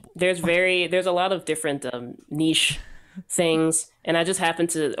strange. There's a lot of different niche things, and I just happen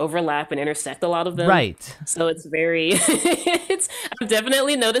to overlap and intersect a lot of them. Right. So it's very I've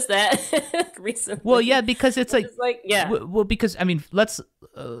definitely noticed that recently. Well, yeah, because it's like yeah. Well, because let's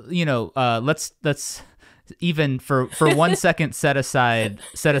even for 1 second set aside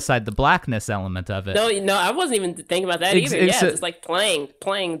the blackness element of it. No, I wasn't even thinking about that either. Just like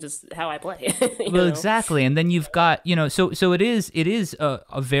playing just how I play. Exactly. And then you've got, so it is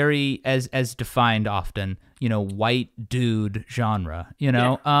a very as defined often, white dude genre,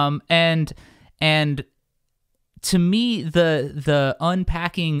 and to me, the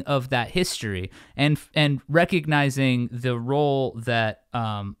unpacking of that history and recognizing the role that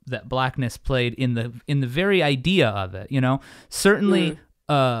that blackness played in the very idea of it, certainly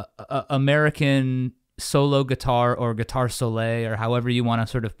American solo guitar or guitar solo or however you want to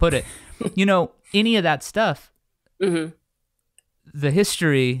sort of put it, any of that stuff. The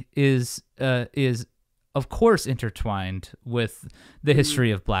history is of course intertwined with the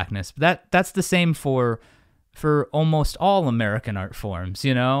history of blackness. That's the same for almost all American art forms,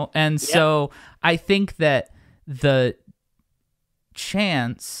 And so I think that the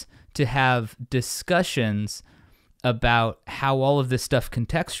chance to have discussions about how all of this stuff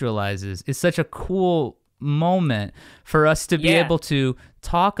contextualizes is such a cool moment for us to be able to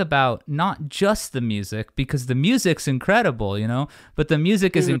talk about not just the music, because the music's incredible, but the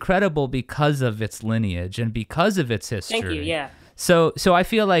music is incredible because of its lineage and because of its history. Thank you, yeah. So I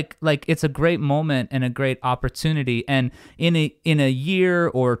feel like it's a great moment and a great opportunity, and in a year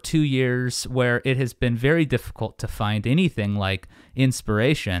or 2 years where it has been very difficult to find anything like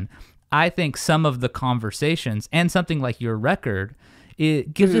inspiration, I think some of the conversations and something like your record,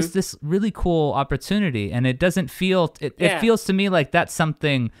 it gives us this really cool opportunity, and it doesn't feel it feels to me like that's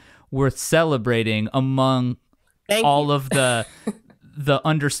something worth celebrating among all of the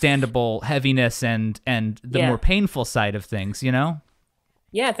understandable heaviness and the more painful side of things,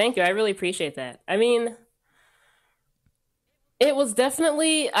 Yeah, thank you. I really appreciate that. I mean, I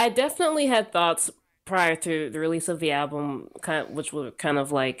definitely had thoughts prior to the release of the album, which were kind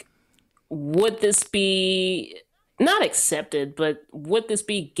of like, would this be not accepted, but would this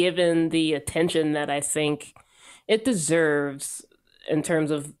be given the attention that I think it deserves in terms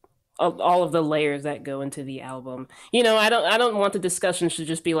of all of the layers that go into the album? I don't want the discussion to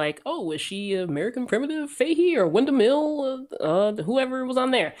just be like, oh, was she American Primitive, Fahey, or Windham Hill, whoever was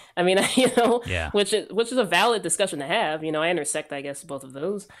on there? I mean, which is a valid discussion to have. I intersect, I guess, both of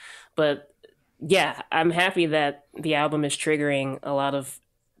those. But yeah, I'm happy that the album is triggering a lot of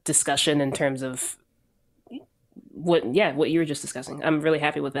discussion in terms of what you were just discussing. I'm really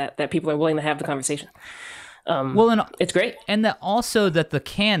happy with that people are willing to have the conversation. And it's great. And that also that the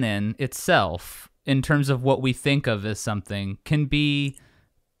canon itself, in terms of what we think of as something, can be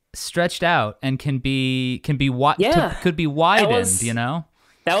stretched out and could be widened,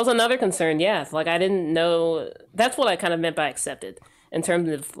 That was another concern, yeah. Like, I didn't know, that's what I kind of meant by accepted, in terms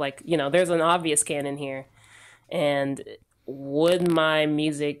of like, there's an obvious canon here, and would my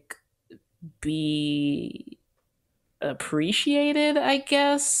music be appreciated, I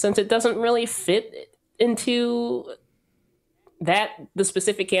guess, since it doesn't really fit into the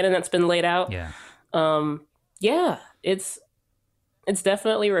specific canon that's been laid out. It's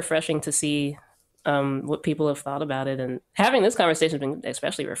definitely refreshing to see what people have thought about it, and having this conversation has been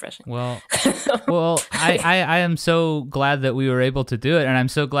especially refreshing. Well, I am so glad that we were able to do it, and I'm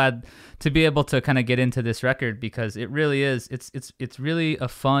so glad to be able to kind of get into this record, because it really is. It's really a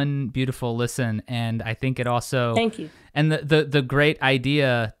fun, beautiful listen, and I think it also. Thank you. And the great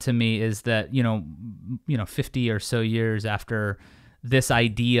idea to me is that 50 or so years after this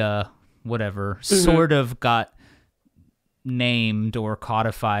idea, whatever, sort of got named or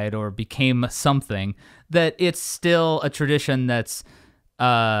codified or became something, that it's still a tradition that's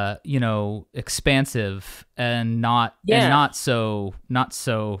expansive and not so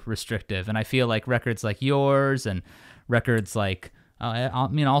restrictive. And I feel like records like yours and records like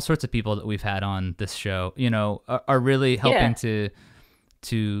all sorts of people that we've had on this show, are really helping to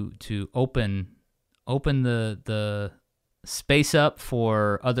open the space up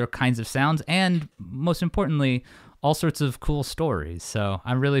for other kinds of sounds, and most importantly, all sorts of cool stories. So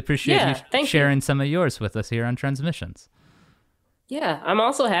I really appreciate you sharing some of yours with us here on Transmissions. Yeah, I'm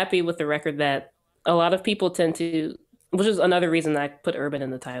also happy with the record that a lot of people tend to, which is another reason I put urban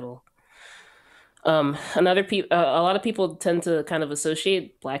in the title. A lot of people tend to kind of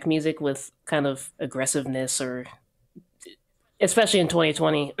associate Black music with kind of aggressiveness, or especially in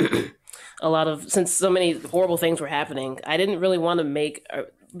 2020, since so many horrible things were happening, I didn't really want to make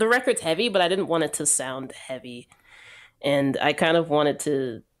the record's heavy, but I didn't want it to sound heavy. And I kind of wanted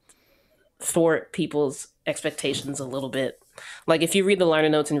to thwart people's expectations a little bit. Like, if you read the liner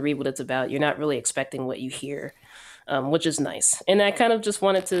notes and read what it's about, you're not really expecting what you hear, which is nice. And I kind of just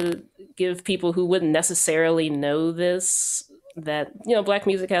wanted to give people who wouldn't necessarily know this, that, Black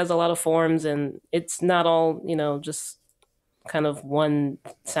music has a lot of forms, and it's not all, just kind of one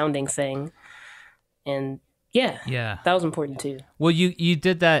sounding thing. And yeah, that was important too. Well, you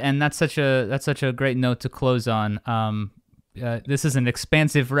did that, and that's such a great note to close on. this is an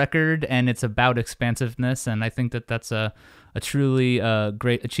expansive record, and it's about expansiveness, and I think that that's a truly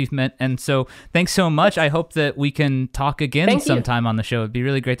great achievement. And so thanks so much. I hope that we can talk again sometime on the show. It'd be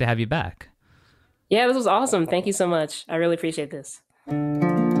really great to have you back. Yeah, this was awesome. Thank you so much. I really appreciate this.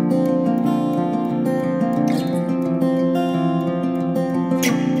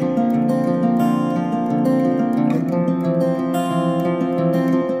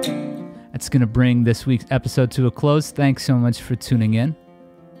 That's going to bring this week's episode to a close. Thanks so much for tuning in.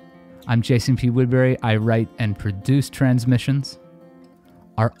 I'm Jason P. Woodbury. I write and produce Transmissions.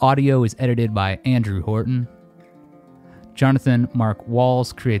 Our audio is edited by Andrew Horton. Jonathan Mark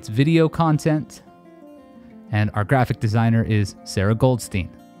Walls creates video content. And our graphic designer is Sarah Goldstein.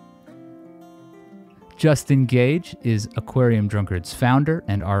 Justin Gage is Aquarium Drunkard's founder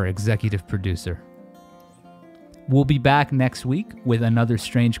and our executive producer. We'll be back next week with another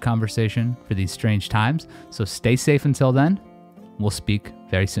strange conversation for these strange times, so stay safe until then. We'll speak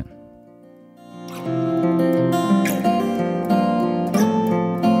very soon.